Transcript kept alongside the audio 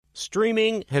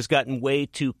Streaming has gotten way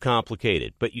too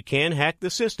complicated, but you can hack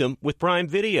the system with Prime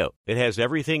Video. It has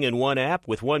everything in one app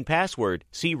with one password.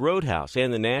 See Roadhouse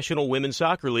and the National Women's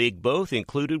Soccer League both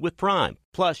included with Prime.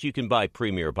 Plus, you can buy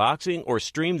Premier Boxing or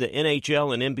stream the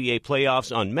NHL and NBA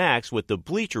playoffs on Max with the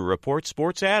Bleacher Report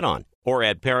Sports add-on. Or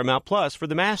add Paramount Plus for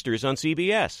the Masters on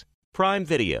CBS. Prime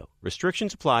Video.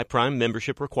 Restrictions apply. Prime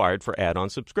membership required for add-on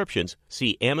subscriptions.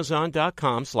 See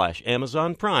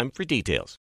Amazon.com/Amazon Prime for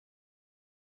details.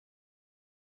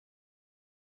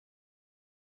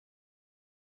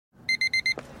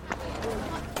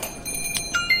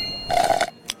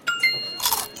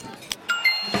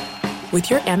 With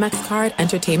your Amex card,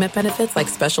 entertainment benefits like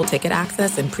special ticket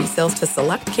access and pre-sales to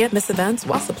select can't-miss events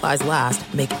while supplies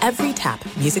last make every tap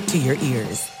music to your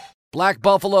ears. Black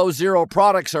Buffalo Zero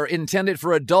products are intended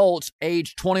for adults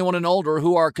age 21 and older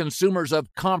who are consumers of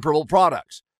comparable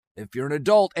products. If you're an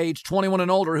adult age 21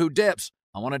 and older who dips,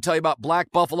 I want to tell you about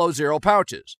Black Buffalo Zero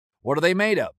pouches. What are they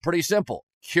made of? Pretty simple.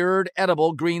 Cured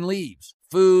edible green leaves.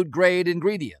 Food-grade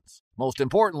ingredients. Most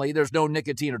importantly, there's no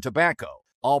nicotine or tobacco.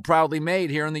 All proudly made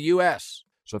here in the U.S.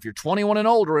 So if you're 21 and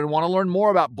older and want to learn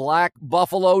more about Black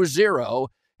Buffalo Zero,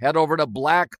 head over to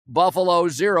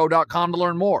blackbuffalozero.com to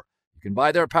learn more. You can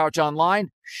buy their pouch online,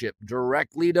 shipped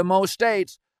directly to most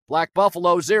states. Black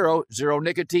Buffalo Zero, zero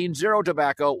nicotine, zero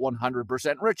tobacco,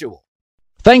 100% ritual.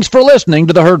 Thanks for listening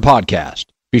to the Herd Podcast.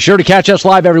 Be sure to catch us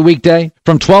live every weekday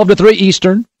from 12 to 3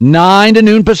 Eastern, 9 to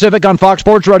noon Pacific on Fox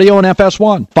Sports Radio and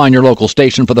FS1. Find your local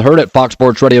station for the Herd at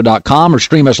foxsportsradio.com or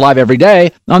stream us live every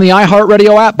day on the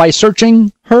iHeartRadio app by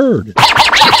searching Herd. Now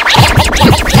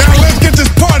let's get this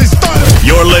party started.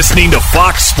 You're listening to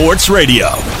Fox Sports Radio.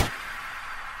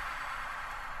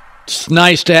 It's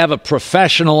nice to have a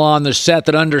professional on the set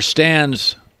that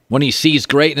understands when he sees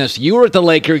greatness. You were at the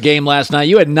Laker game last night.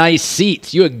 You had nice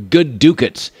seats. You had good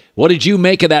ducats. What did you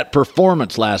make of that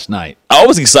performance last night? I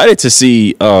was excited to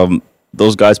see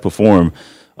those guys perform.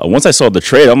 Once I saw the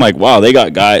trade, I'm like, wow, they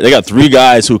got 3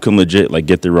 guys who can legit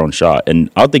get their own shot. And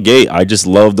out the gate, I just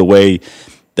love the way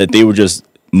that they were just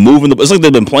moving it's like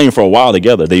they've been playing for a while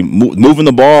together. They moving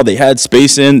the ball, they had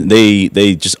space in,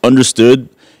 they just understood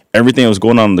everything that was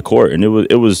going on in the court, and it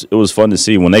was fun to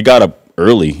see. When they got up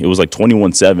early, it was like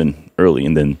 21-7 early,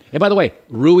 and then. And by the way,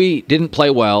 Rui didn't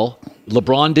play well.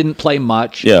 LeBron didn't play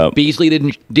much. Yeah. Beasley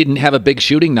didn't have a big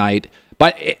shooting night.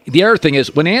 But the other thing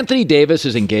is, when Anthony Davis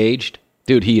is engaged,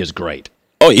 dude, he is great.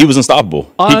 Oh, he was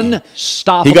unstoppable.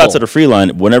 Unstoppable. He got to the free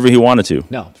line whenever he wanted to.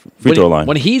 No. Free throw line.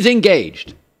 When he's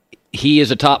engaged, he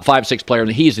is a top 5-6 player,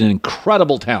 and he's an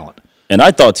incredible talent. And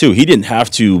I thought, too, he didn't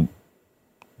have to.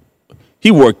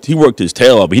 He worked his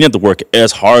tail off, but he didn't have to work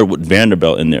as hard with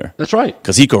Vanderbilt in there. That's right.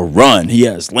 Because he could run. He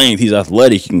has length. He's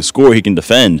athletic. He can score. He can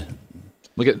defend.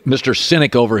 Look at Mr.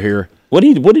 Cynic over here. What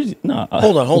did he? No.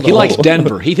 Hold on. He likes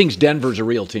Denver. He thinks Denver's a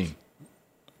real team.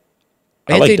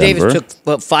 Anthony Davis took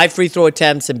 5 free throw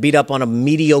attempts and beat up on a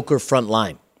mediocre front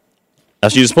line.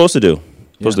 That's what you're supposed to do.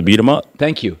 Supposed to beat him up.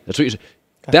 Thank you.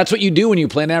 That's what you do when you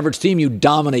play an average team. You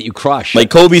dominate. You crush. Like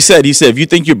Kobe said, he said, if you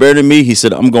think you're better than me, he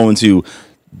said, I'm going to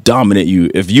dominate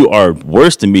you. If you are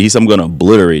worse than me, he said, I'm going to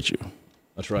obliterate you.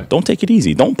 That's right. Don't take it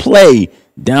easy. Don't play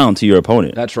down to your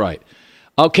opponent. That's right.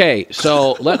 Okay,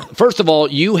 so first of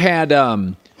all, you had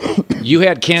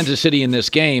Kansas City in this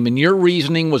game, and your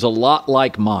reasoning was a lot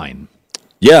like mine.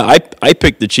 Yeah, I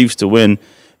picked the Chiefs to win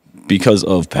because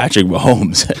of Patrick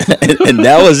Mahomes, and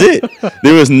that was it.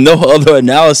 There was no other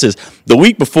analysis. The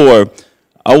week before,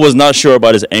 I was not sure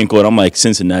about his ankle, and I'm like,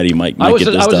 Cincinnati might get this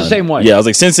done. I was the same way. Yeah, I was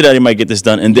like, Cincinnati might get this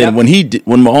done. And then when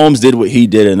Mahomes did what he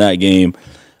did in that game,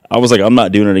 I was like, I'm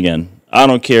not doing it again. I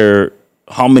don't care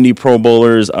how many Pro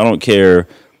Bowlers. I don't care,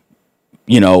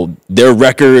 their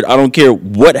record. I don't care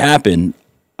what happened.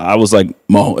 I was like,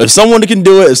 if someone can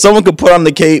do it, if someone can put on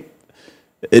the cape,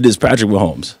 it is Patrick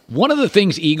Mahomes. One of the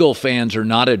things Eagle fans are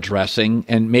not addressing,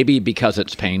 and maybe because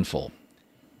it's painful,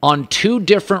 on 2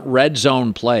 different red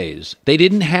zone plays, they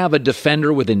didn't have a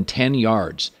defender within 10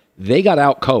 yards. They got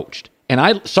out-coached. And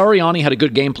Sirianni had a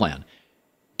good game plan.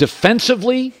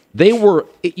 Defensively, they were,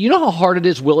 you know how hard it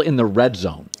is, Will, in the red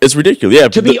zone? It's ridiculous, yeah.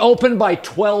 To be open by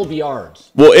 12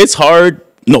 yards. Well, it's hard.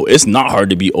 No, it's not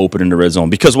hard to be open in the red zone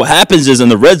because what happens is in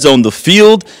the red zone, the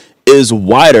field is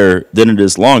wider than it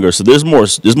is longer. So there's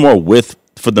more width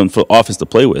for offense to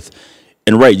play with.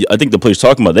 And right, I think the player's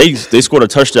talking about, they scored a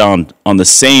touchdown on the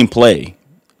same play,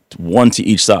 1 to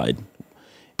each side.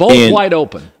 Both wide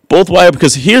open. Both wide,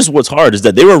 because here's what's hard is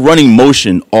that they were running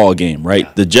motion all game, right?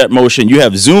 Yeah. The jet motion, you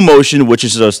have zoom motion, which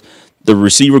is just the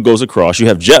receiver goes across. You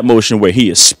have jet motion where he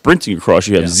is sprinting across.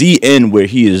 You have ZN where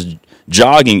he is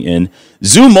jogging in.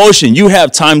 Zoom motion, you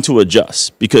have time to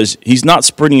adjust because he's not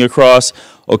sprinting across.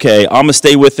 okay, I'm going to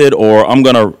stay with it or I'm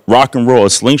going to rock and roll or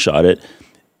slingshot it.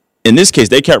 In this case,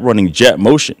 they kept running jet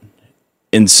motion.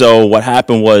 And so what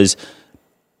happened was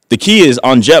the key is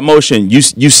on jet motion, you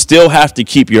still have to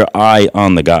keep your eye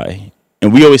on the guy.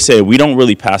 And we always say we don't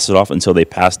really pass it off until they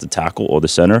pass the tackle or the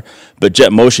center. But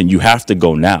jet motion, you have to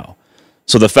go now.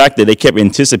 So the fact that they kept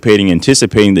anticipating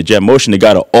the jet motion, they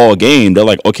got it all game. They're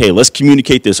like, okay, let's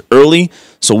communicate this early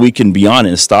so we can be on it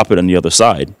and stop it on the other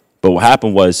side. But what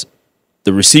happened was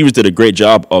the receivers did a great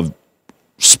job of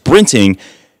sprinting.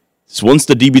 So once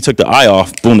the DB took the eye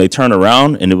off, boom, they turned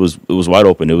around and it was wide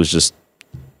open. It was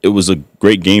a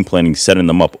great game planning, setting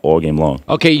them up all game long.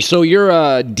 Okay, so you're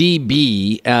a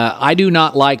DB. I do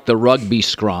not like the rugby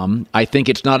scrum. I think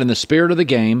it's not in the spirit of the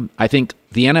game. I think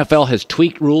the NFL has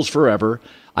tweaked rules forever.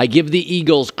 I give the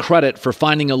Eagles credit for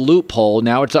finding a loophole.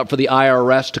 Now it's up for the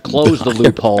IRS to close the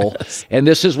loophole, and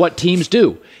this is what teams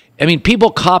do. I mean,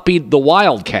 people copied the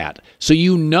Wildcat, so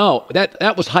you know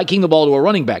that was hiking the ball to a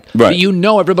running back. Right. But you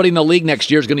know everybody in the league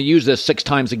next year is going to use this 6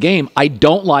 times a game. I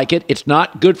don't like it. It's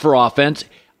not good for offense.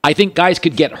 I think guys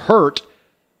could get hurt.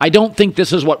 I don't think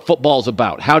this is what football's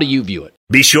about. How do you view it?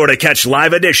 Be sure to catch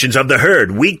live editions of The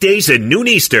Herd weekdays at noon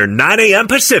Eastern, 9 a.m.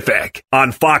 Pacific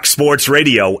on Fox Sports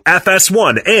Radio,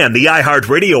 FS1, and the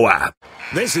iHeartRadio app.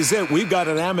 This is it. We've got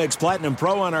an Amex Platinum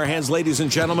Pro on our hands, ladies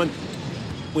and gentlemen.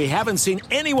 We haven't seen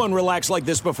anyone relax like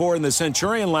this before in the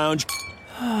Centurion Lounge.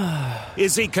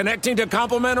 Is he connecting to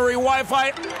complimentary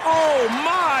Wi-Fi? Oh,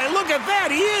 my. Look at that.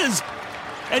 He is.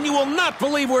 And you will not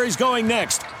believe where he's going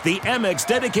next. The Amex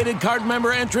dedicated card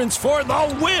member entrance for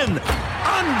the win.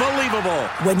 Unbelievable.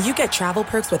 When you get travel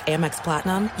perks with Amex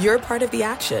Platinum, you're part of the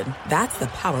action. That's the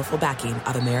powerful backing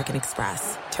of American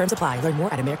Express. Terms apply. Learn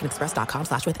more at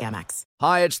americanexpress.com/withAmex.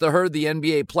 Hi, it's The Herd. The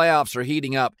NBA playoffs are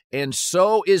heating up, and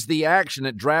so is the action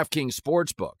at DraftKings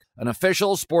Sportsbook, an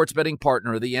official sports betting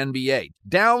partner of the NBA.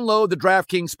 Download the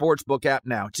DraftKings Sportsbook app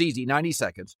now. It's easy, 90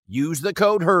 seconds. Use the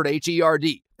code HERD,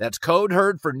 H-E-R-D. That's code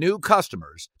HERD for new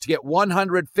customers to get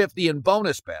 $150 in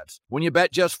bonus bets when you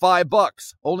bet just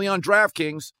 $5. Only on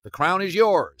DraftKings. The crown is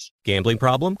yours. Gambling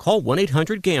problem? Call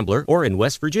 1-800-GAMBLER or in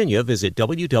West Virginia, visit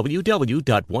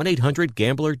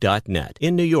www.1800gambler.net.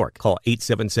 In New York, call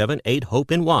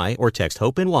 877-8-HOPE-NY or text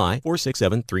HOPE-NY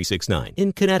 467-369.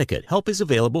 In Connecticut, help is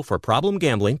available for problem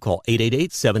gambling. Call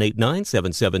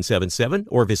 888-789-7777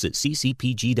 or visit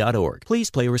ccpg.org. Please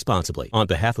play responsibly. On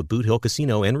behalf of Boot Hill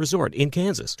Casino and Resort in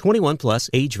Kansas, 21 plus,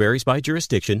 age varies by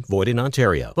jurisdiction, void in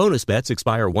Ontario. Bonus bets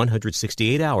expire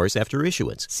 168 hours after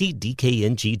issuance. See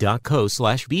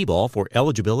dkng.co/bball for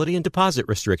eligibility and deposit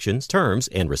restrictions, terms,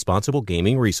 and responsible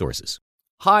gaming resources.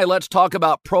 Hi, let's talk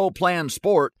about Pro Plan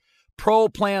Sport. Pro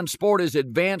Plan Sport is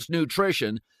advanced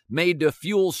nutrition made to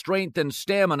fuel strength and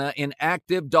stamina in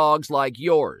active dogs like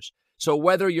yours. So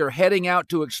whether you're heading out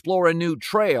to explore a new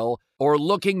trail or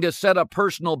looking to set a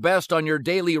personal best on your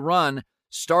daily run,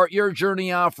 start your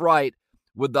journey off right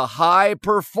with the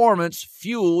high-performance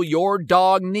fuel your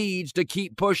dog needs to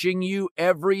keep pushing you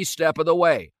every step of the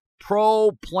way.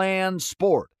 Pro Plan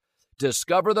Sport.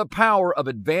 Discover the power of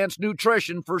advanced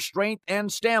nutrition for strength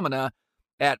and stamina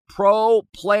at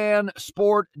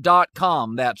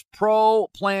ProPlansport.com. That's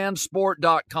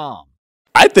ProPlansport.com.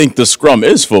 I think the scrum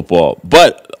is football,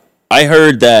 but I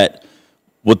heard that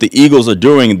what the Eagles are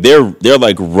doing, they're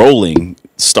like rolling,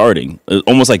 starting,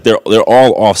 almost like they're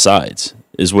all offsides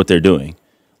is what they're doing.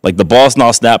 Like the ball's not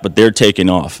snapped, but they're taking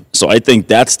off. So I think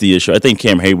that's the issue. I think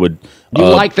Cam Haywood. You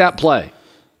like that play?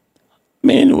 I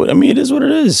mean, it is what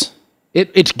it is.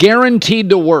 It's guaranteed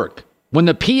to work. When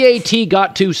the PAT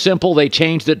got too simple, they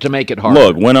changed it to make it harder.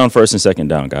 Look, went on first and second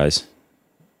down, guys.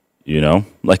 You know,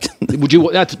 like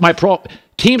that's my pro.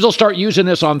 Teams will start using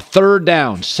this on third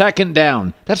down, second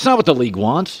down. That's not what the league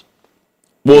wants.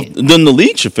 Well, then the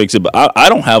league should fix it, but I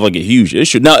don't have like a huge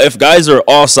issue. Now, if guys are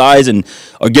all sides and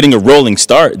are getting a rolling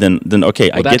start, then okay,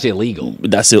 well, that's illegal.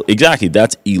 Exactly,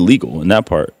 that's illegal in that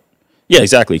part. Yeah,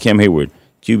 exactly. Cam Hayward,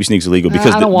 QB sneak's illegal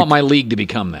because I don't want my league to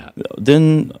become that.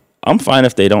 Then I'm fine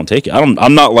if they don't take it.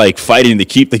 I'm not like fighting to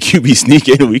keep the QB sneak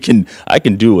in. I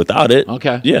can do without it.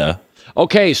 Okay. Yeah.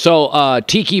 Okay, so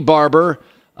Tiki Barber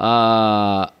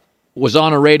was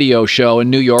on a radio show in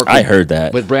New York. I heard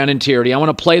that. With Brandon Tierney. I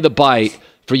want to play the bite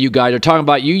for you guys. They're talking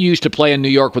about you used to play in New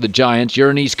York with the Giants. You're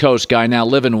an East Coast guy, now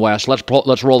live in West.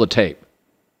 Let's roll the tape.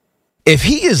 If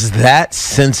he is that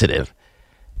sensitive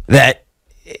that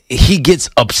he gets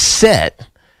upset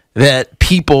that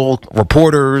people,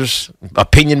 reporters,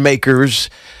 opinion makers,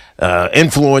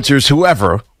 influencers,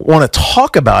 whoever, want to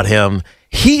talk about him,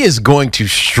 he is going to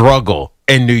struggle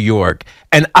in New York.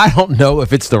 And I don't know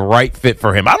if it's the right fit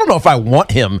for him. I don't know if I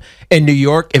want him in New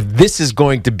York if this is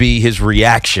going to be his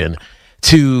reaction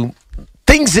to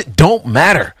things that don't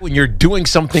matter. When you're doing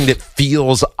something that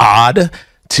feels odd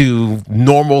to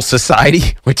normal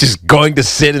society, which is going to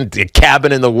sit in a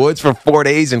cabin in the woods for 4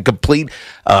 days in complete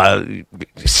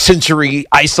sensory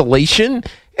isolation,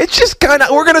 it's just kind of,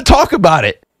 we're going to talk about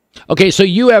it. Okay, so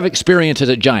you have experience as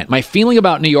a Giant. My feeling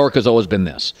about New York has always been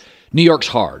this. New York's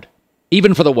hard,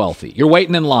 even for the wealthy. You're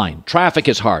waiting in line. Traffic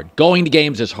is hard. Going to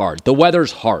games is hard. The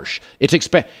weather's harsh.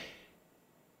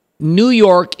 New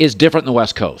York is different than the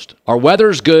West Coast. Our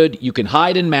weather's good. You can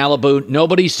hide in Malibu.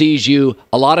 Nobody sees you.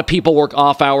 A lot of people work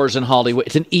off hours in Hollywood.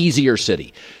 It's an easier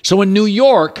city. So in New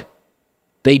York,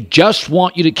 they just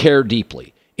want you to care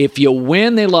deeply. If you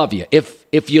win, they love you.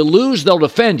 If you lose, they'll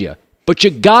defend you. But you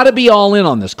got to be all in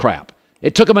on this crap.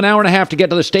 It took them an hour and a half to get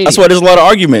to the stadium. That's why there's a lot of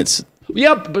arguments.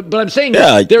 Yeah, but I'm saying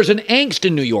there's an angst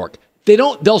in New York.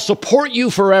 They'll support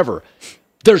you forever.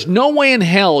 There's no way in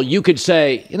hell you could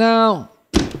say,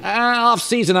 off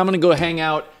season, I'm going to go hang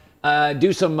out,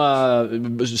 do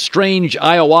some strange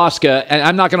ayahuasca, and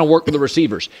I'm not going to work with the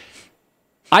receivers.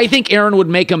 I think Aaron would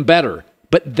make them better,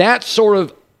 but that's sort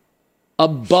of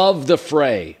above the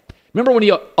fray. Remember when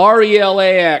you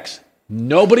RELAX?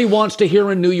 Nobody wants to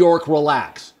hear in New York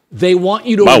relax. They want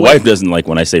you to. My wife doesn't like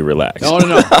when I say relax.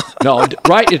 No,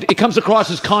 right? It comes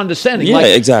across as condescending. Yeah,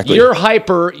 exactly. You're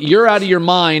hyper. You're out of your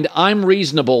mind. I'm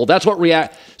reasonable. That's what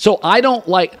react. So I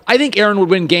think Aaron would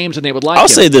win games and they would like him. I'll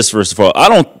say this first of all.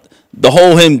 The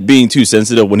whole him being too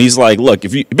sensitive when he's like, look,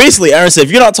 Aaron said,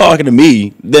 if you're not talking to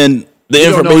me, then the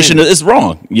information is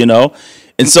wrong,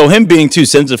 And so him being too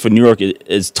sensitive for New York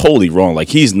is totally wrong. Like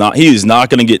he is not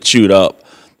going to get chewed up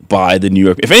by the New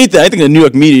York. If anything, I think the New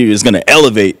York media is going to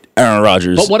elevate Aaron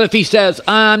Rodgers. But what if he says,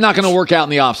 I'm not going to work out in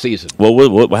the offseason? Well,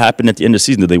 what happened at the end of the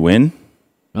season? Did they win?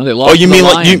 No, they lost. Oh, you to mean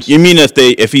the Lions. you mean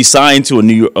if he signed to a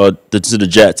New York to the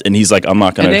Jets and he's like, I'm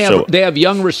not going to show up. They have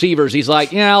young receivers. He's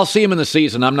like, I'll see him in the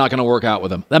season. I'm not going to work out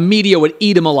with him. The media would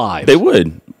eat him alive. They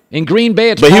would. In Green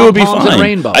Bay, it's but he would be palms fine. and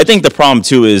rainbows. I think the problem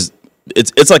too is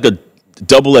it's like a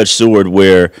double-edged sword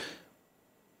where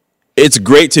it's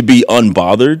great to be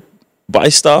unbothered by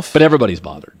stuff, but everybody's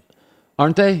bothered,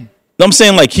 aren't they? I'm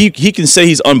saying like he can say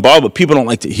he's unbothered, but people don't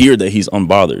like to hear that he's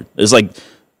unbothered. It's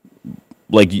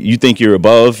like you think you're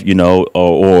above,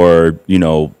 or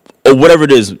whatever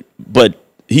it is, but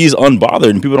he's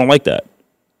unbothered, and people don't like that.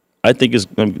 I think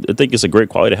it's a great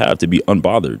quality to have, to be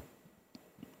unbothered.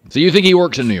 So you think he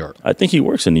works in New York? I think he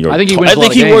works in New York. I think he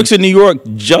works in New York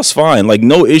just fine. Like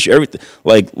no issue. Everything.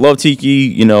 Like Love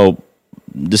Tiki,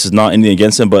 this is not anything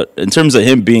against him, but in terms of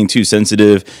him being too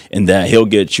sensitive and that he'll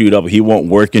get chewed up, he won't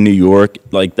work in New York.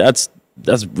 Like that's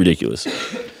ridiculous.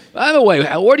 By the way,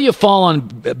 where do you fall on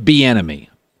Bieniemy?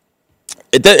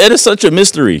 It is such a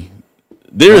mystery.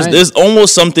 There's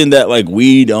almost something that like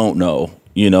we don't know.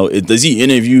 Does he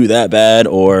interview that bad,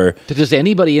 or does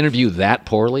anybody interview that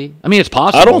poorly? I mean, it's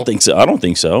possible. I don't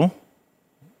think so.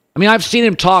 I mean, I've seen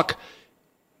him talk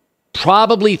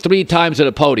probably 3 times at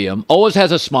a podium. Always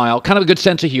has a smile, kind of a good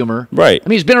sense of humor. Right. I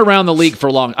mean, he's been around the league for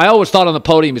long. I always thought on the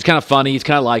podium he's kind of funny. He's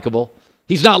kind of likable.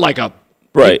 He's not like a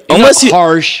right. Unless he's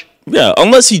harsh. Yeah,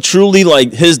 unless he truly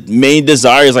like his main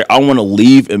desire is like I want to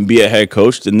leave and be a head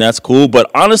coach, then that's cool.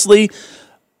 But honestly,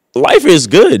 life is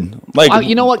good. Like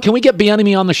you know what? Can we get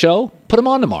Bieniemy on the show? Put him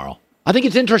on tomorrow. I think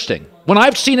it's interesting. When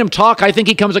I've seen him talk, I think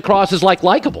he comes across as like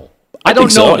likable. I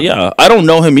don't know him. Yeah, I don't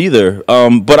know him either.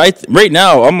 But right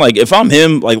now I'm like, if I'm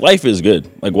him, like life is good.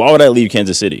 Like, why would I leave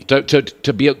Kansas City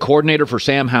to be a coordinator for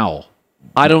Sam Howell?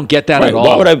 I don't get that at all.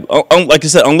 Why would I? Like I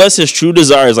said, unless his true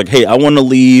desire is like, hey, I want to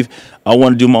leave. I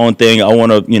want to do my own thing. I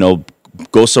want to,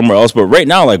 go somewhere else. But right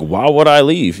now, like, why would I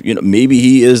leave? Maybe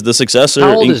he is the successor.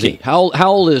 How old is he? How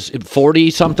old is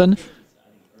 40 something?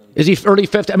 Is he early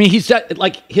 50? I mean, he's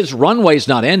like his runway's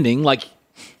not ending. Like,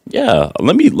 yeah,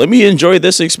 let me enjoy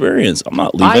this experience. I'm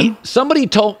not leaving.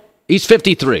 He's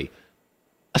 53.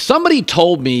 Somebody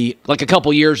told me like a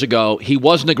couple years ago he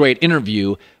wasn't a great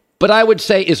interview, but I would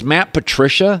say, is Matt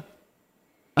Patricia?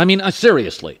 I mean,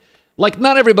 seriously. Like,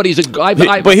 not everybody's a guy.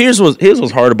 But here's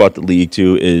what's hard about the league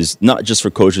too is not just for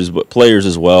coaches but players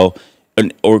as well,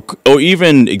 or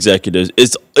even executives.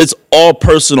 It's all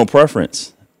personal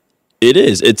preference. It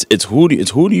is. It's who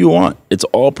do you want? It's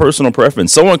all personal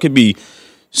preference. Someone could be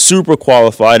super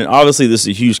qualified, and obviously this is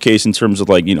a huge case in terms of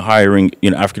like hiring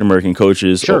African American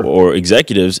coaches or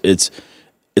executives.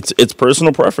 It's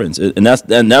personal preference, and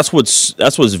that's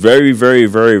what's very, very,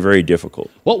 very, very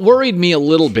difficult. What worried me a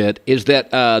little bit is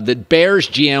that the Bears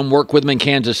GM worked with him in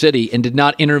Kansas City and did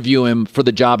not interview him for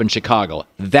the job in Chicago.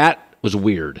 That was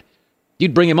weird.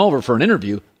 You'd bring him over for an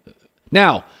interview.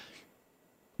 Now,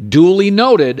 duly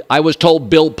noted, I was told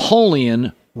Bill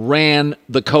Polian ran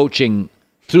the coaching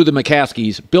through the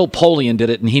McCaskies. Bill Polian did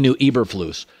it, and he knew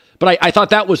Eberflus. But I thought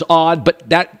that was odd. But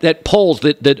that Poles,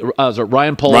 was it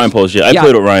Ryan Poles? Ryan Poles, yeah. I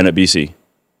played with Ryan at BC.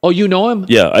 Oh, you know him?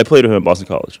 Yeah, I played with him at Boston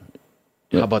College.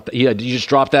 Yeah. How about that? Yeah, did you just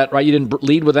drop that, right? You didn't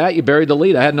lead with that? You buried the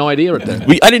lead. I had no idea right there.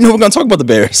 I didn't know we were going to talk about the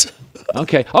Bears.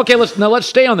 Okay, let's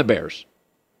stay on the Bears.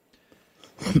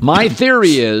 My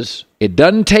theory is it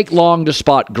doesn't take long to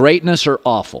spot greatness or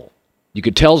awful. You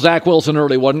could tell Zach Wilson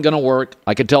early wasn't going to work.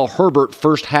 I could tell Herbert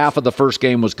first half of the first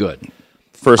game was good.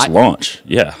 First launch,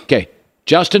 yeah. Okay,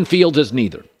 Justin Fields is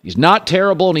neither. He's not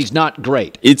terrible and he's not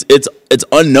great. It's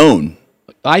unknown.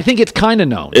 I think it's kind of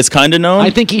known. It's kind of known?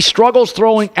 I think he struggles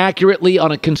throwing accurately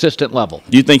on a consistent level.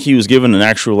 Do you think he was given an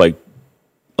actual, like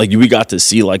we got to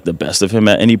see, like, the best of him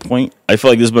at any point? I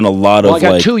feel like there's been a lot of, I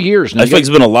got 2 years now. I feel like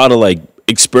there's been a lot of, like,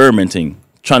 experimenting,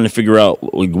 trying to figure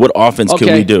out, like, what offense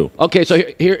can we do? Okay, so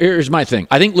here's my thing.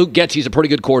 I think Luke Getzey's a pretty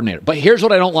good coordinator. But here's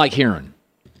what I don't like hearing.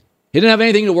 He didn't have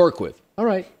anything to work with. All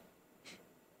right.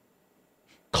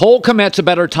 Cole Kmet's a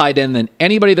better tight end than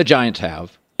anybody the Giants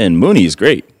have. And Mooney's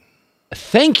great.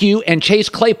 Thank you, and Chase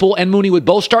Claypool and Mooney would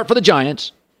both start for the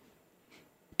Giants.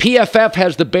 PFF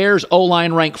has the Bears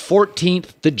O-line ranked 14th,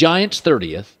 the Giants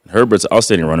 30th. Herbert's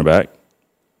outstanding running back.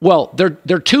 Well,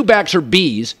 their two backs are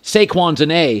Bs, Saquon's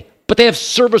an A, but they have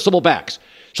serviceable backs.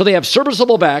 So they have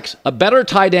serviceable backs, a better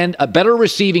tight end, a better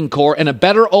receiving core, and a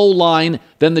better O-line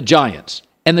than the Giants.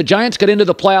 And the Giants got into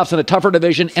the playoffs in a tougher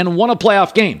division and won a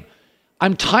playoff game.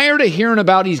 I'm tired of hearing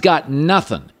about he's got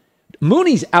nothing.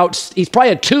 Mooney's out. He's probably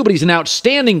a 2, but he's an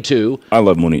outstanding 2. I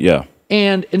love Mooney, yeah.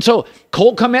 And so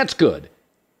Cole Kmet's good.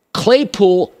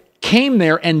 Claypool came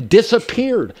there and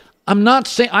disappeared. I'm not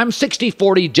saying I'm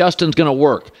 60-40. Justin's going to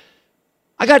work.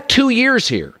 I got 2 years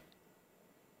here.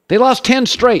 They lost 10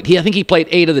 straight. I think he played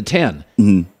 8 of the 10.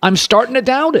 Mm-hmm. I'm starting to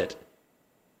doubt it.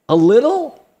 A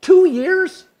little? 2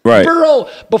 years? Right.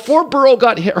 Before Burrow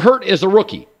got hurt as a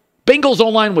rookie, Bengals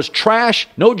O-line was trash.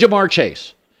 No Jamar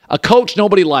Chase. A coach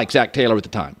nobody liked, Zach Taylor, at the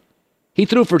time.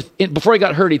 Before he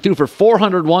got hurt, he threw for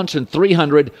 400 once and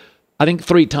 300, I think,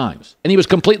 3 times. And he was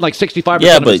completing like 65%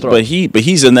 of his throws. But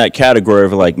he's in that category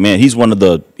of, like, man, he's one of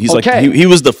the, he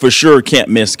was the for sure can't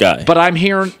miss guy. But I'm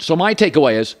hearing, so my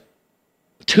takeaway is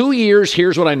 2 years,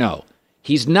 here's what I know.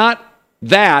 He's not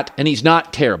that, and he's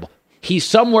not terrible. He's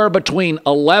somewhere between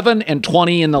 11 and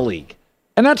 20 in the league.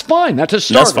 And that's fine. That's a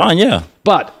starter. That's fine, yeah.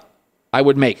 But I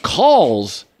would make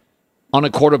calls on a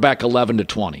quarterback 11 to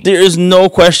 20. There is no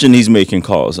question he's making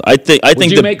calls. I think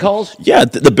Would you make calls? Yeah,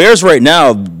 the Bears right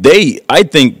now, I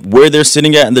think where they're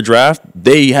sitting at in the draft,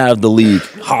 they have the league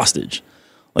hostage.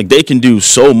 Like, they can do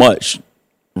so much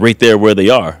right there where they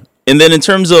are. And then in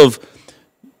terms of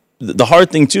the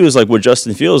hard thing too is, like, with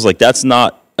Justin Fields, like, that's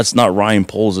not Ryan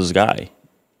Poles' guy.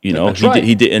 You know,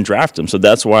 he didn't draft him. So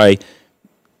that's why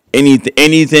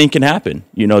anything can happen.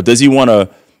 You know, does he want to?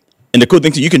 And the cool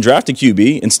thing too, you can draft a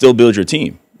QB and still build your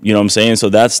team. You know what I'm saying? So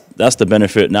that's the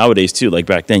benefit nowadays too. Like,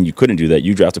 back then, you couldn't do that.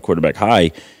 You draft a quarterback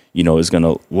high, you know, it's going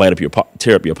to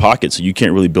tear up your pocket. So you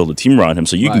can't really build a team around him.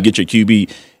 So you can get your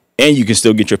QB and you can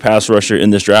still get your pass rusher in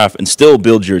this draft and still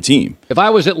build your team. If I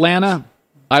was Atlanta,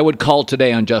 I would call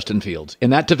today on Justin Fields. In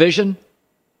that division,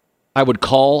 I would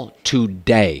call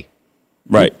today.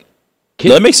 Right.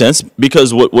 That makes sense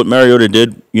because what Mariota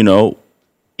did, you know,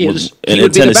 is in he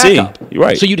would Tennessee. Be the backup.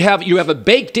 Right. So you have a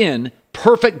baked-in,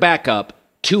 perfect backup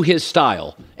to his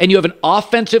style. And you have an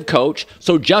offensive coach.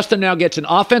 So Justin now gets an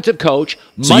offensive coach.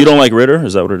 So you don't like Ritter?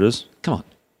 Is that what it is? Come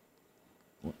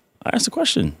on. I asked a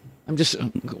question. I'm just...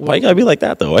 Why you got to be like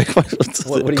that, though? What do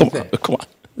you think? Come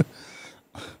on.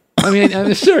 I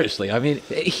mean, seriously. I mean,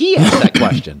 he asked that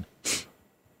question.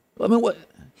 I mean, what?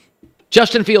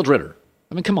 Justin Fields, Ritter.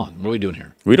 I mean, come on. What are we doing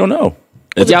here? We don't know.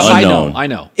 It's unknown. I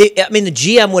know. I mean, the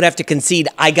GM would have to concede,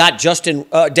 I got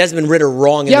Desmond Ritter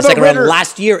wrong in the second round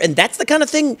last year, and that's the kind of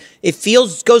thing, if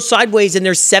Fields goes sideways and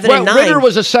they're 7-9. Ritter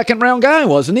was a second-round guy,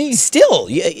 wasn't he? Still,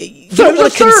 you don't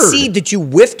want to concede that you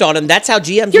whiffed on him. That's how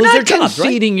GMs lose their jobs, right? You're not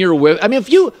conceding your whiff. I mean,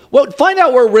 find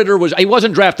out where Ritter was. He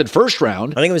wasn't drafted first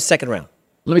round. I think it was second round.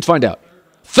 Let me find out.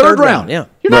 Third round. Yeah.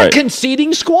 You're not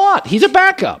conceding squat. He's a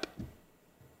backup.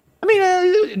 I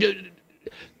mean,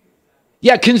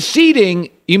 conceding,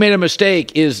 you made a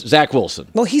mistake, is Zach Wilson.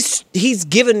 Well, he's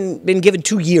been given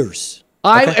 2 years.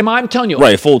 I'm telling you.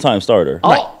 Right, full-time starter.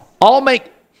 I'll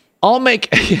make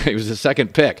it was the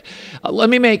second pick. Let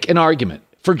me make an argument.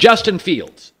 For Justin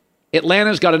Fields,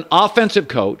 Atlanta's got an offensive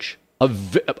coach.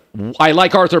 I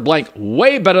like Arthur Blank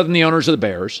way better than the owners of the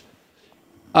Bears.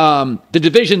 The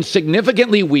division's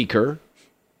significantly weaker.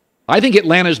 I think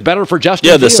Atlanta's better for Justin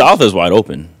Fields. Yeah, the South is wide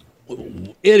open.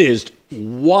 It is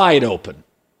wide open.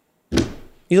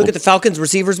 You look at the Falcons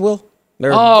receivers, Will?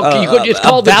 It's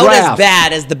called the about draft. as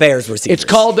bad as the Bears receivers. It's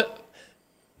called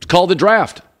the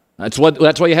draft. That's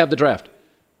why you have the draft.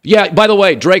 Yeah, by the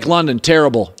way, Drake London,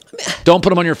 terrible. Don't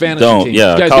put him on your fantasy team.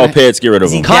 Yeah, Kyle Pitts, get rid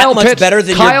of him. Kyle Pitts better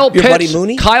than your buddy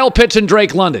Mooney? Kyle Pitts and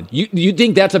Drake London. You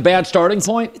think that's a bad starting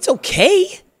point? It's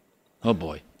okay. Oh,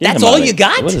 boy. That's all you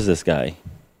got? What is this guy?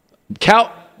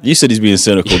 You said he's being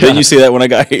cynical. Yeah. Didn't you say that when I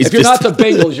got here? If you're not the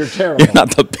Bengals, you're terrible. You're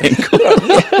not the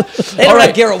Bengals. They don't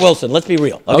have Garrett Wilson. Let's be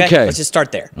real. Okay. Let's just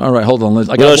start there. All right, hold on.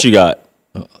 What else you got?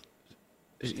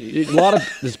 A lot of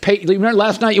this. Remember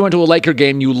last night you went to a Laker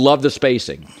game. You love the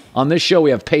spacing. On this show, we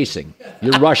have pacing.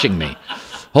 You're rushing me.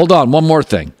 Hold on. One more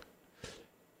thing.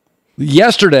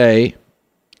 Yesterday,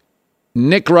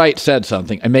 Nick Wright said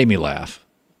something. It made me laugh.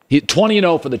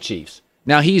 20-0 for the Chiefs.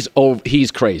 Now, he's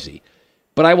crazy.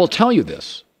 But I will tell you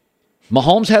this.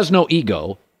 Mahomes has no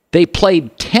ego. They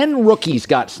played 10 rookies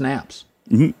got snaps.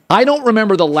 Mm-hmm. I don't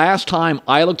remember the last time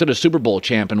I looked at a Super Bowl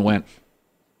champ and went,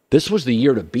 this was the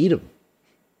year to beat him.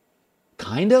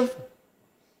 Kind of?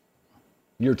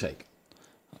 Your take.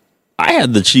 I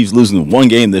had the Chiefs losing one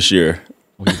game this year.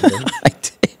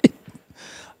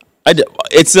 I did.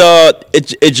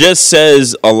 It just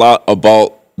says a lot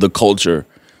about the culture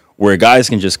where guys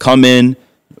can just come in,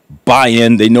 buy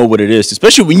in, they know what it is.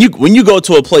 Especially when you go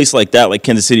to a place like that, like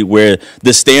Kansas City, where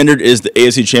the standard is the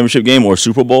AFC Championship game or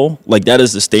Super Bowl. Like that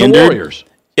is the standard. The Warriors.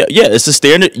 Yeah, it's the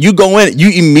standard. You go in, you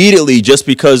immediately, just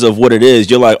because of what it is,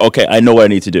 you're like, okay, I know what I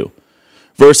need to do.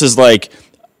 Versus like,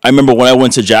 I remember when I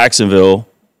went to Jacksonville,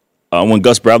 when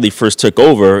Gus Bradley first took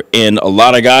over, and a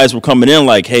lot of guys were coming in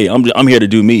like, hey, I'm here to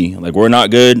do me. Like, we're not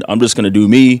good. I'm just going to do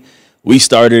me. We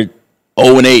started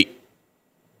 0-8.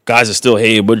 Guys are still,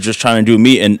 hey, we're just trying to do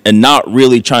me, and not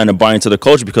really trying to buy into the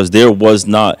culture because there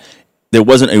wasn't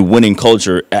a winning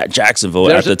culture at Jacksonville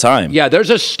at the time. Yeah,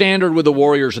 there's a standard with the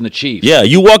Warriors and the Chiefs. Yeah,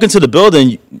 you walk into the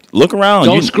building, look around.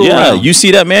 Don't screw around. You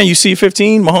see that man, you see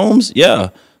 15, Mahomes? Yeah.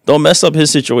 Don't mess up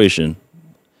his situation.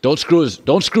 Don't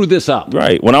screw this up.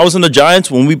 Right. When I was in the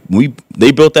Giants, when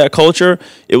they built that culture,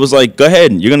 it was like, go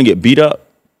ahead, you're going to get beat up.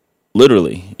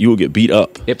 Literally, you will get beat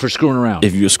up. For screwing around.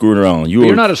 If you're screwing around.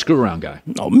 You're not a screw around guy.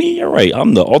 No, me, you're right.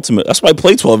 I'm the ultimate. That's why I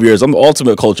played 12 years. I'm the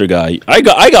ultimate culture guy. I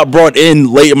got brought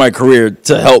in late in my career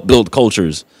to help build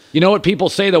cultures. You know what people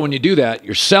say, though, when you do that?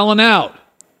 You're selling out.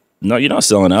 No, you're not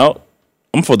selling out.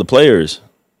 I'm for the players.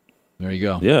 There you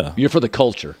go. Yeah. You're for the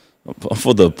culture. I'm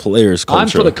for the players' culture. I'm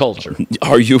for the culture.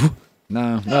 Are you?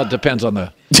 No, it depends on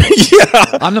the.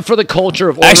 Yeah. I'm for the culture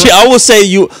of. Actually, I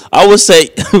would say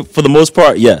for the most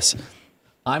part, yes.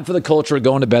 I'm for the culture of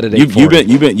going to bed at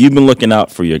 8:40. You've been looking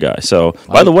out for your guy. So,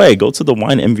 by the way, go to the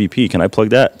Wine MVP. Can I plug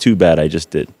that? Too bad I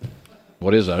just did.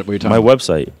 What is that? What are you talking my about?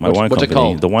 Website, my wine what's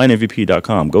company, it called?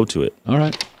 thewinemvp.com. Go to it. All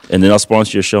right. And then I'll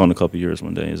sponsor your show in a couple of years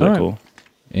one day. Is that cool?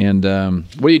 And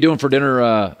what are you doing for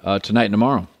dinner tonight and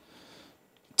tomorrow?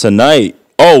 Tonight?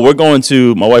 Oh,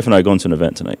 my wife and I are going to an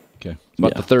event tonight. Okay. It's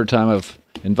about the third time I've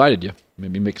invited you.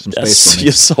 Maybe make some space for me.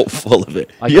 You're so full of it.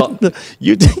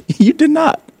 You did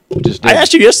not. I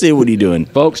asked you yesterday, what are you doing?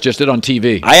 Folks, just did on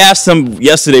TV. I asked him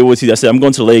yesterday what he did. I said, I'm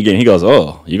going to the Lake game. He goes,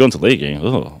 oh, you're going to the Lake game?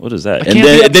 Oh, what is that? And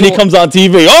then he comes on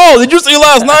TV. Oh, did you see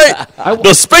last night?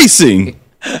 The spacing.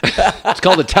 It's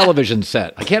called a television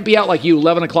set. I can't be out like you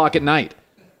 11 o'clock at night.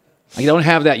 I don't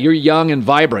have that. You're young and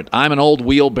vibrant. I'm an old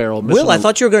wheelbarrow. Will, I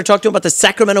thought you were going to talk to him about the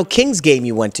Sacramento Kings game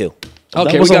you went to.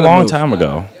 Okay, that was a long time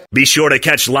ago. Be sure to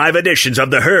catch live editions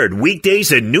of The Herd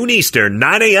weekdays at noon Eastern,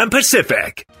 9 a.m.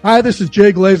 Pacific. Hi, this is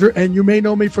Jay Glazer, and you may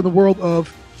know me from the world of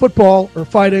football or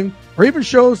fighting or even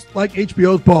shows like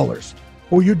HBO's Ballers.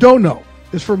 What you don't know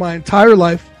is for my entire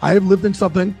life, I have lived in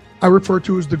something I refer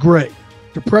to as the gray.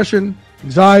 Depression,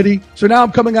 anxiety. So now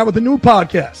I'm coming out with a new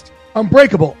podcast,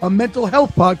 Unbreakable, a mental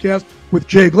health podcast with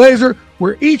Jay Glazer,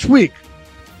 where each week,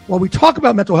 while we talk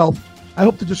about mental health, I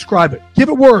hope to describe it, give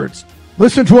it words.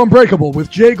 Listen to Unbreakable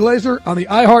with Jay Glazer on the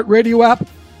iHeartRadio app,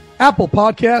 Apple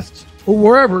Podcasts, or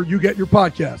wherever you get your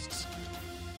podcasts.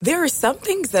 There are some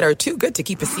things that are too good to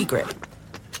keep a secret.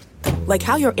 Like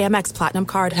how your Amex Platinum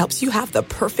card helps you have the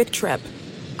perfect trip.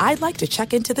 I'd like to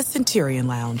check into the Centurion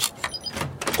Lounge.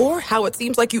 Or how it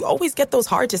seems like you always get those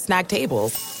hard-to-snag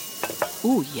tables.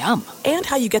 Ooh, yum. And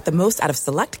how you get the most out of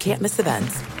select can't-miss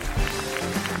events.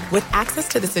 With access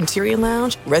to the Centurion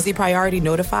Lounge, Resi Priority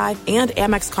Notified, and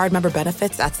Amex card member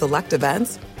benefits at select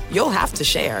events, you'll have to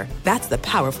share. That's the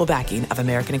powerful backing of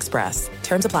American Express.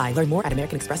 Terms apply. Learn more at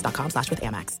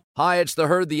americanexpress.com/withAmex. Hi, it's the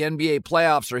Herd. The NBA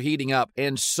playoffs are heating up,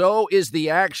 and so is the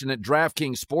action at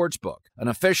DraftKings Sportsbook, an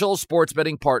official sports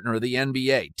betting partner of the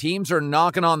NBA. Teams are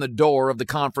knocking on the door of the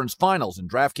conference finals, and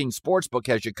DraftKings Sportsbook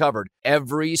has you covered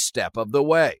every step of the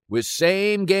way with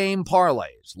same-game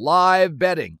parlays, live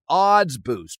betting, odds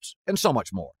boosts, and so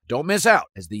much more. Don't miss out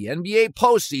as the NBA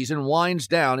postseason winds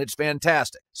down. It's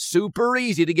fantastic. Super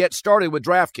easy to get started with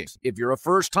DraftKings. If you're a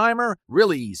first-timer,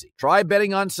 really easy. Try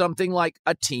betting on something like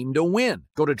a team to win.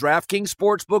 Go to DraftKings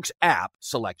Sportsbook's app,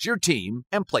 select your team,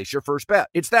 and place your first bet.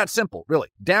 It's that simple, really.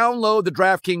 Download the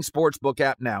DraftKings Sportsbook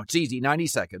app now. It's easy, 90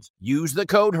 seconds. Use the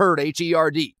code HERD,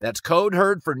 H-E-R-D. That's code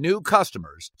HERD for new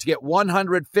customers to get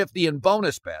 $150 in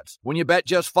bonus bets when you bet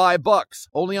just $5.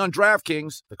 Only on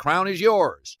DraftKings. The crown is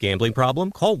yours. Gambling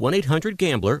problem? Call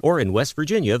 1-800-GAMBLER, or in West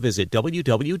Virginia, visit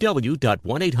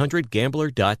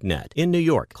www.1800gambler.net. In New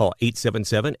York, call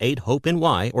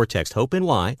 877-8-HOPE-NY or text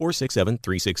HOPE-NY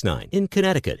 467-369. In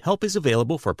Connecticut, help is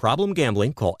available for problem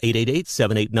gambling. Call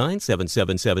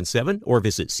 888-789-7777 or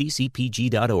visit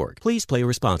ccpg.org. Please play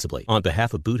responsibly. On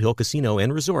behalf of Boot Hill Casino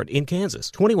and Resort in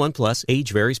Kansas, 21 plus,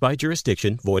 age varies by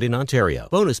jurisdiction, void in Ontario.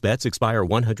 Bonus bets expire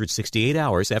 168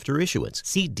 hours after issuance.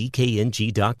 See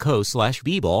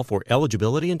dkng.co/bball for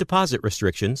eligibility and deposit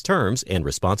restrictions, terms, and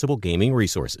responsible gaming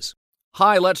resources.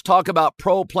 Hi, let's talk about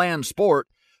Pro Plan Sport.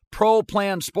 Pro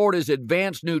Plan Sport is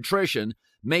advanced nutrition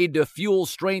made to fuel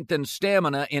strength and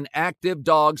stamina in active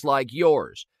dogs like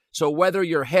yours. So whether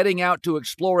you're heading out to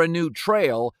explore a new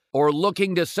trail or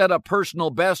looking to set a personal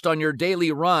best on your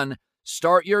daily run,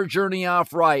 start your journey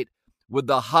off right with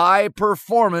the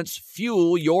high-performance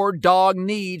fuel your dog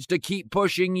needs to keep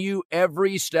pushing you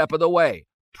every step of the way.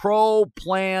 Pro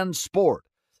Plan Sport.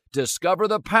 Discover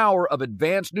the power of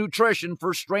advanced nutrition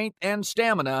for strength and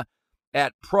stamina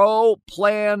at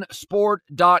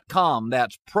ProPlansport.com.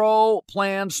 That's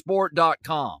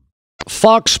ProPlansport.com.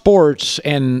 Fox Sports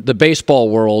and the baseball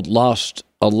world lost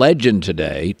a legend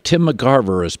today. Tim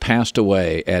McCarver has passed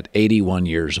away at 81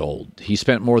 years old. He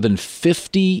spent more than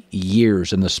 50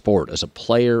 years in the sport as a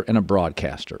player and a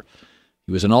broadcaster.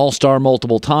 He was an all-star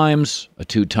multiple times, a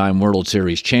 2-time World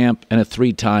Series champ, and a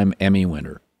 3-time Emmy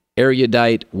winner.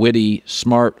 Erudite, witty,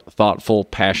 smart, thoughtful,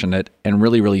 passionate, and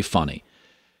really, really funny.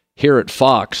 Here at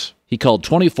Fox, he called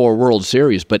 24 World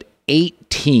Series, but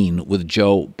 18 with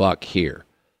Joe Buck here.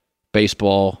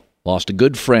 Baseball lost a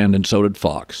good friend, and so did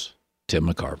Fox, Tim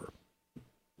McCarver.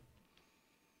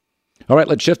 All right,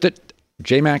 let's shift it.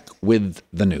 J-Mac with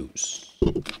the news.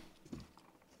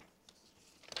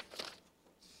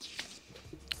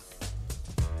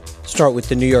 Start with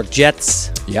the New York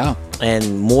Jets. Yeah.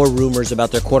 And more rumors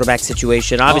about their quarterback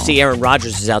situation. Obviously, Aaron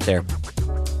Rodgers is out there.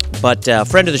 But a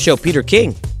friend of the show, Peter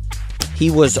King, he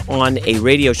was on a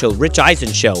radio show, Rich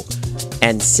Eisen show,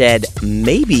 and said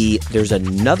maybe there's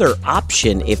another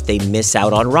option if they miss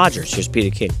out on Rodgers. Here's Peter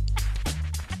King.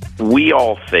 We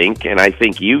all think, and I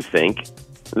think you think,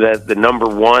 that the number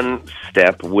one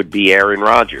step would be Aaron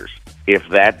Rodgers. If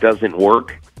that doesn't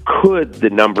work, could the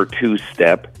number two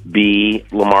step be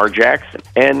Lamar Jackson?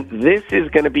 And this is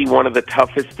going to be one of the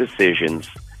toughest decisions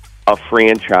a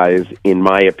franchise, in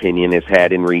my opinion, has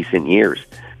had in recent years,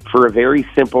 for a very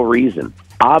simple reason.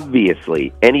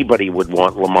 Obviously, anybody would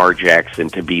want Lamar Jackson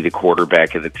to be the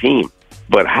quarterback of the team.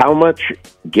 But how much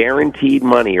guaranteed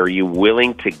money are you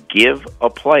willing to give a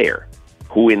player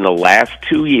who in the last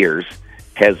 2 years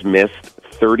has missed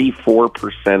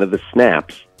 34% of the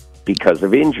snaps because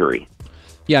of injury?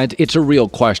 Yeah, it's a real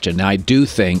question. Now, I do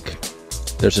think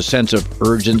there's a sense of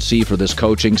urgency for this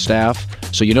coaching staff.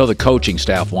 So the coaching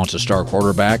staff wants a star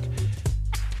quarterback.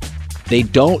 They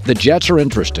don't. The Jets are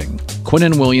interesting.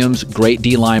 Quinnen Williams, great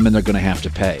D lineman, they're going to have to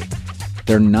pay.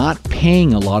 They're not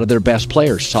paying a lot of their best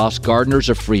players. Sauce Gardner's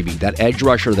a freebie. That edge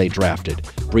rusher they drafted.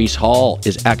 Breece Hall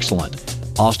is excellent.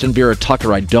 Austin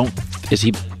Vera-Tucker,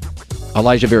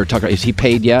 Elijah Vera-Tucker, is he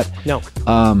paid yet? No.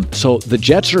 So the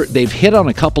Jets they've hit on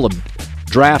a couple of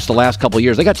drafts the last couple of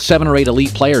years. They got 7 or 8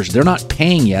 elite players. They're not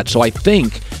paying yet, so I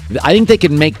think they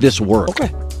can make this work.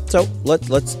 Okay. So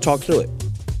let's talk through it.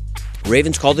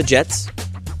 Ravens call the Jets,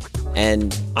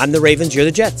 and I'm the Ravens, you're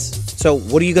the Jets. So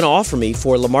what are you going to offer me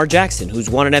for Lamar Jackson, who's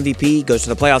won an MVP, goes to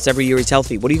the playoffs every year he's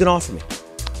healthy? What are you going to offer me?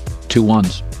 2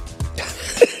 ones.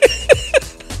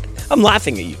 I'm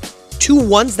laughing at you. 2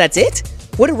 ones, that's it?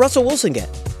 What did Russell Wilson get?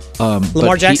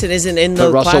 Lamar Jackson isn't in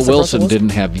the class. Russell Wilson didn't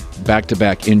have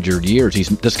back-to-back injured years.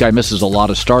 This guy misses a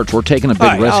lot of starts. We're taking a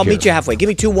big risk I'll here. meet you halfway. Give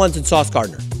me 2 ones and Sauce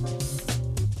Gardner.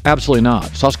 Absolutely not.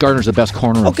 Sauce Gardner's the best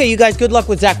corner. Okay, you guys, good luck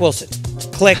with Zach Wilson.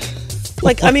 Click.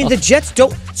 The Jets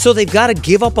don't. So they've got to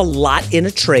give up a lot in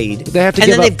a trade. They have to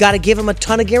they've got to give him a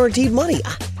ton of guaranteed money.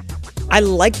 I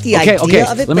like the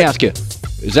idea of it. Let me ask you.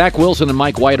 Zach Wilson and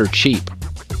Mike White are cheap,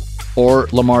 or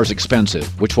Lamar's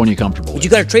expensive. Which one are you comfortable with? But you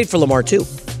got to trade for Lamar, too.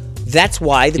 That's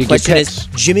why the question is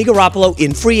Jimmy Garoppolo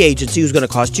in free agency, who's going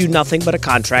to cost you nothing but a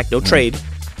contract, no trade.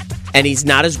 And he's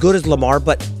not as good as Lamar,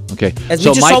 but as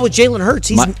we just saw with Jalen Hurts,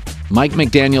 he's... Mike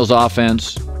McDaniel's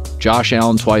offense, Josh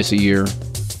Allen twice a year,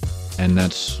 and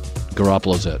that's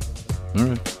Garoppolo's it. All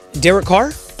right. Derek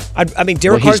Carr? I mean,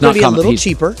 Derek Carr's going to be a little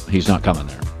cheaper. He's not coming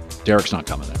there. Derek's not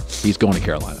coming there. He's going to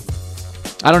Carolina.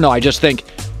 I don't know. I just think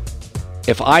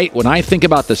when I think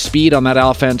about the speed on that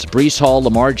offense, Breece Hall,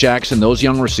 Lamar Jackson, those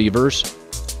young receivers,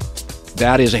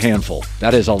 that is a handful.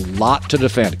 That is a lot to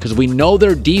defend because we know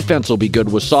their defense will be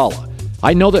good with Saleh.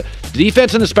 I know that the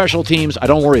defense and the special teams, I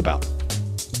don't worry about.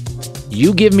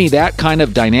 You give me that kind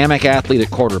of dynamic athlete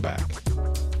at quarterback.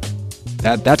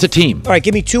 That's a team. All right,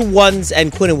 give me 2 1s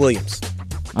and Quinnen Williams.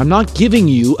 I'm not giving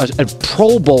you a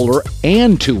Pro Bowler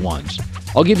and 2 1s.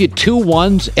 I'll give you 2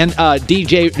 1s and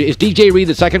is DJ Reed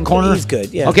the second corner? He's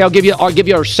good, yeah. Okay, I'll give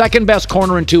you our second best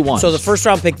corner and 2 1s. So the first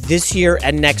round pick this year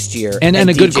and next year, and a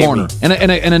DJ good corner, Reed.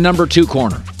 and a number 2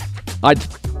 corner.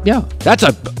 That's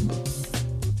a.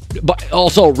 But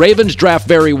also, Ravens draft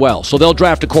very well, so they'll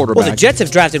draft a quarterback. Well, the Jets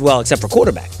have drafted well except for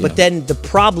quarterback. But then the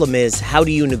problem is, how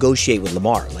do you negotiate with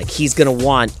Lamar? Like, he's going to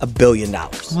want $1 billion.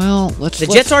 Well, the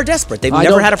Jets are desperate. They've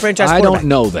never had a franchise quarterback. I don't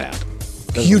know that.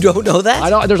 You don't know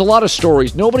that? There's a lot of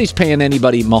stories. Nobody's paying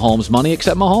anybody Mahomes money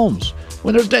except Mahomes.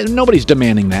 When nobody's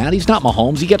demanding that. He's not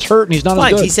Mahomes. He gets hurt and he's not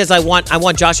as good. He says, I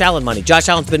want Josh Allen money. Josh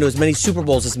Allen's been to as many Super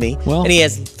Bowls as me, and he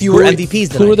has fewer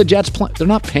MVPs than Who are the Jets playing? They're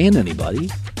not paying anybody.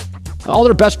 All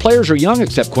their best players are young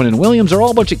except Quinnen Williams. They're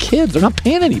all a bunch of kids. They're not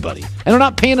paying anybody. And they're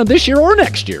not paying them this year or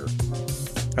next year.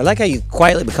 I like how you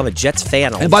quietly become a Jets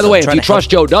fan. And by the way, if you trust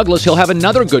Joe Douglas, he'll have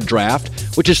another good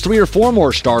draft, which is 3 or 4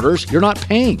 more starters. You're not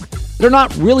paying. They're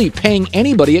not really paying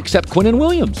anybody except Quinnen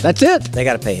Williams. That's it. They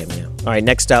got to pay him, yeah. All right,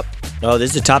 next up. Oh,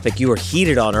 this is a topic you were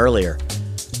heated on earlier.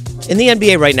 In the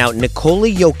NBA right now, Nikola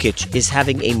Jokic is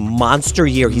having a monster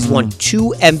year. He's won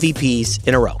 2 MVPs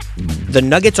in a row. The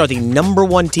Nuggets are the number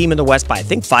 1 team in the West by, I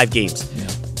think, 5 games. Yeah.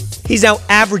 He's now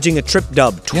averaging a trip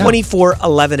dub, 24,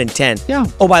 11, and 10. Yeah.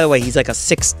 Oh, by the way, he's like a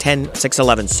 6'10",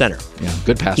 6'11" center. Yeah,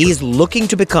 good passer. He's looking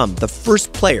to become the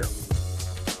first player,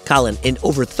 Colin, in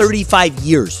over 35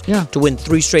 years to win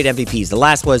 3 straight MVPs. The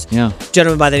last was a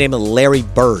gentleman by the name of Larry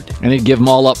Bird. And he'd give them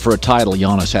all up for a title.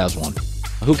 Giannis has one.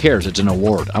 Who cares? It's an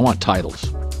award. I want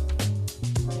titles.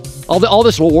 All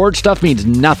this award stuff means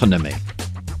nothing to me.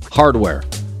 Hardware.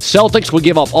 Celtics would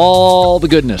give up all the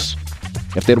goodness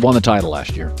if they'd won the title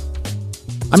last year.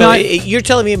 You're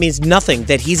telling me it means nothing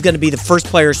that he's going to be the first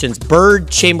player since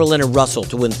Bird, Chamberlain, and Russell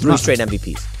to win 3 straight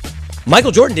MVPs.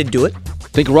 Michael Jordan didn't do it.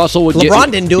 Think Russell would?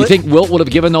 LeBron didn't do it. You think Wilt would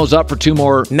have given those up for 2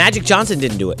 more? Magic Johnson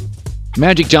didn't do it.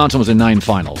 Magic Johnson was in 9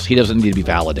 finals. He doesn't need to be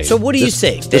validated. So what do you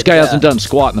say? This guy hasn't done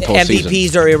squat in the postseason.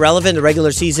 MVPs are irrelevant in the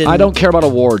regular season? I don't care about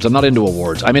awards. I'm not into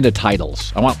awards. I'm into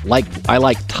titles. I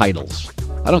like titles.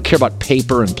 I don't care about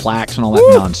paper and plaques and all that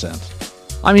nonsense.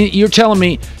 I mean, you're telling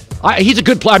me he's a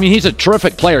good player. I mean, he's a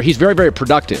terrific player. He's very, very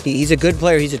productive. He's a good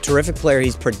player. He's a terrific player.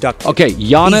 He's productive. Okay,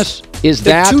 Giannis is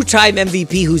the 2-time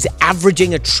MVP who's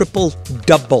averaging a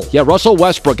triple-double. Yeah, Russell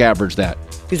Westbrook averaged that.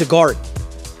 He's a guard.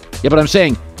 Yeah, but I'm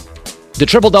saying the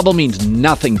triple-double means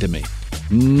nothing to me.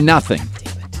 Nothing.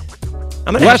 Damn it.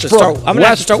 I'm going to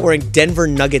have to start wearing Denver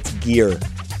Nuggets gear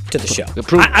to the show.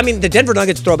 I mean, the Denver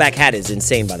Nuggets throwback hat is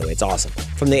insane, by the way. It's awesome.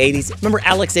 From the 80s. Remember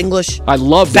Alex English? I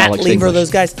loved Fat Alex Lever, English. those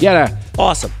guys? Yeah.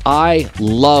 Awesome. I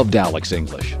loved Alex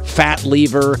English. Fat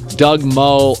Lever, Doug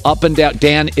Moe, up and down,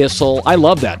 Dan Issel. I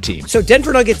love that team. So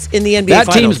Denver Nuggets in the NBA That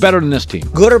Finals. team's better than this team.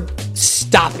 Good or...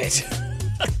 Stop it.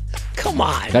 Come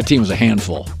on. That team was a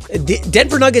handful.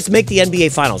 Denver Nuggets make the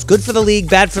NBA Finals. Good for the league,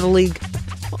 bad for the league?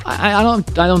 I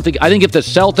don't think. I think if the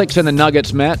Celtics and the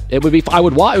Nuggets met, it would be. It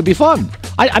would be fun.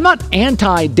 I'm not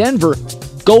anti-Denver.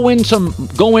 Go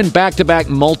in back-to-back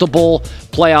multiple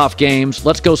playoff games.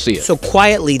 Let's go see it. So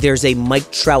quietly, there's a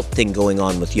Mike Trout thing going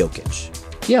on with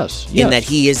Jokic. Yes. In that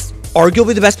he is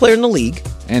arguably the best player in the league.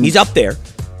 And he's up there.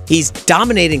 He's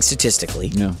dominating statistically.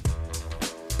 Yeah.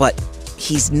 But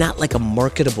he's not like a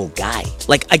marketable guy.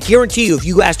 Like, I guarantee you, if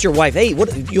you asked your wife, hey,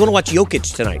 what you want to watch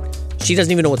Jokic tonight? She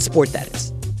doesn't even know what sport that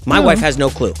is. My wife has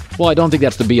no clue. Well, I don't think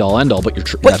that's the be-all, end-all, but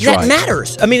that's right. But that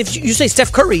matters. I mean, if you say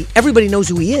Steph Curry, everybody knows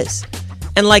who he is.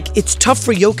 And, like, it's tough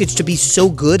for Jokic to be so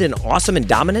good and awesome and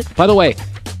dominant. By the way,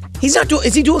 is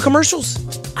he doing commercials?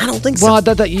 I don't think so. Well,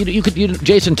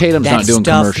 Jason Tatum's not doing commercials.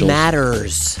 That stuff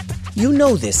matters. You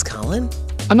know this, Colin.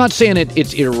 I'm not saying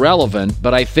it's irrelevant,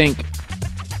 but I think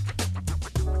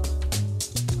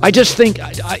I just think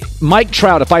Mike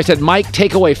Trout, if I said, Mike,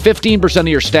 take away 15% of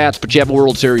your stats, but you have a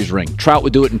World Series ring, Trout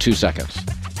would do it in 2 seconds.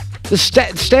 The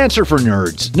stats are for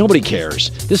nerds. Nobody cares.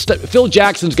 Phil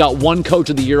Jackson's got 1 Coach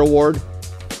of the Year award.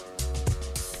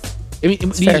 I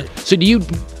mean, so do you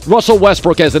Russell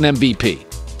Westbrook as an MVP?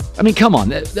 I mean, come on.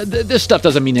 This stuff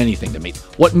doesn't mean anything to me.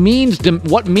 What means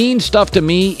stuff to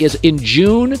me is in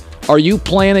June, are you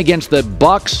playing against the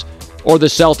Bucks or the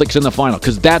Celtics in the final?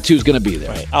 Because that's who's going to be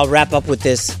there. Right. I'll wrap up with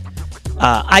this.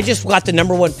 I just got the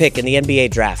number 1 pick in the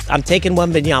NBA draft. I'm taking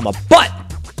Wembanyama, but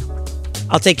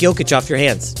I'll take Jokic off your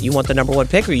hands. You want the number 1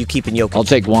 pick, or are you keeping Jokic? I'll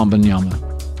take Wembanyama.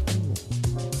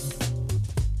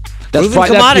 That's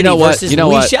proven commodity. You know what? You know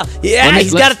what? Yeah,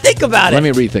 he's got to think about it. Let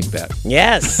me rethink that.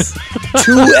 Yes.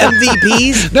 2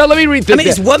 MVPs? No, let me rethink that. I mean,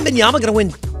 is Wembanyama going to win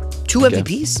 2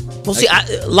 MVPs? We'll see.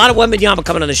 A lot of Wembanyama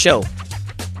coming on the show.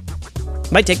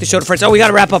 Might take the show to France. We got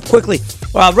to wrap up quickly.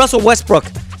 Russell Westbrook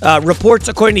reports,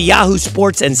 according to Yahoo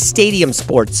Sports and Stadium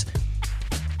Sports,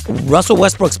 Russell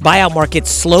Westbrook's buyout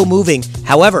market's slow moving.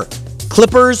 However,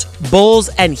 Clippers, Bulls,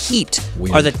 and Heat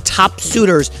are the top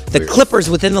suitors. The Clippers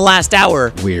within the last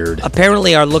hour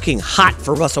apparently are looking hot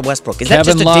for Russell Westbrook. Is that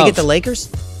just a dig at the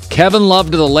Lakers? Kevin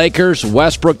Love to the Lakers,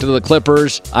 Westbrook to the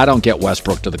Clippers. I don't get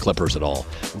Westbrook to the Clippers at all.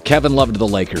 Kevin Love to the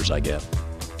Lakers, I get.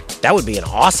 That would be an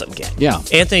awesome get. Yeah.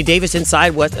 Anthony Davis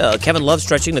inside, Kevin Love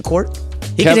stretching the court.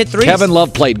 He can hit threes. Kevin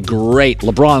Love played great.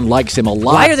 LeBron likes him a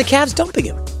lot. Why are the Cavs dumping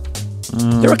him?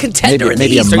 They're a contender in the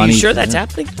East. Are you sure that's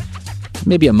happening?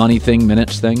 Maybe a money thing,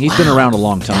 minutes thing. He's been around a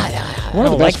long time. One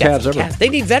of the best Cavs ever. They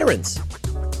need veterans.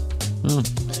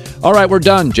 All right, we're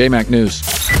done. J-Mac News.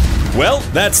 Well,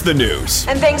 that's the news.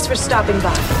 And thanks for stopping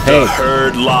by. The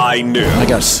Herd Lie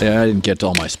News. I didn't get to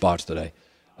all my spots today.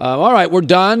 All right, we're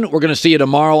done. We're going to see you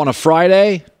tomorrow on a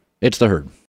Friday. It's The Herd.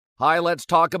 Hi, let's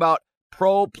talk about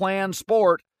Pro Plan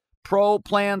Sport. Pro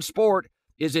Plan Sport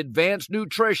is advanced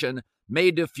nutrition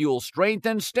made to fuel strength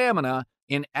and stamina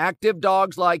in active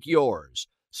dogs like yours.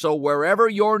 So wherever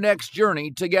your next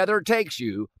journey together takes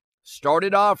you, start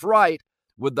it off right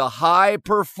with the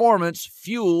high-performance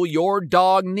fuel your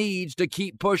dog needs to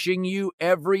keep pushing you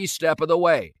every step of the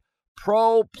way.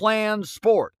 Pro Plan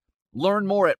Sport. Learn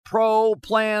more at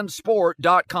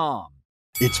ProPlansport.com.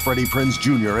 It's Freddie Prinze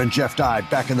Jr. and Jeff Dye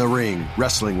back in the ring.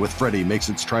 Wrestling with Freddie makes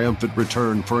its triumphant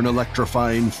return for an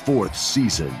electrifying 4th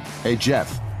season. Hey,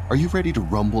 Jeff, are you ready to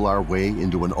rumble our way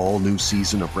into an all-new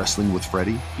season of Wrestling with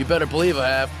Freddie? You better believe I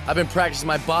have. I've been practicing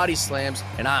my body slams,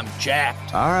 and I'm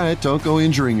jacked. All right, don't go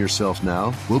injuring yourself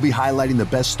now. We'll be highlighting the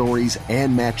best stories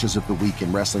and matches of the week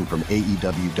in wrestling from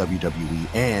AEW,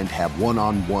 WWE, and have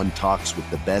one-on-one talks with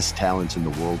the best talents in the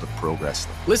world of pro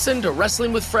wrestling. Listen to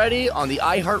Wrestling with Freddie on the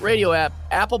iHeartRadio app,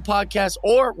 Apple Podcasts,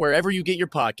 or wherever you get your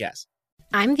podcasts.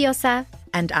 I'm Diosa.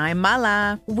 And I'm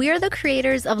Mala. We're the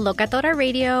creators of Locatora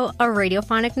Radio, a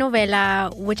radiophonic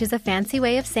novela, which is a fancy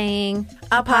way of saying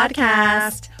a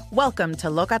podcast. Welcome to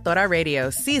Locatora Radio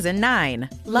Season 9.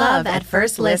 Love at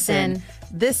First Listen.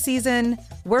 This season,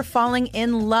 we're falling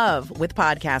in love with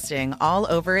podcasting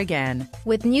all over again.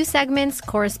 With new segments,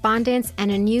 correspondence,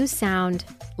 and a new sound.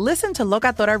 Listen to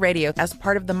Locatora Radio as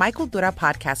part of the Michael Dura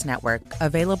Podcast Network.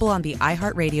 Available on the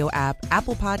iHeartRadio app,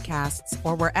 Apple Podcasts,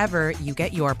 or wherever you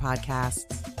get your podcasts.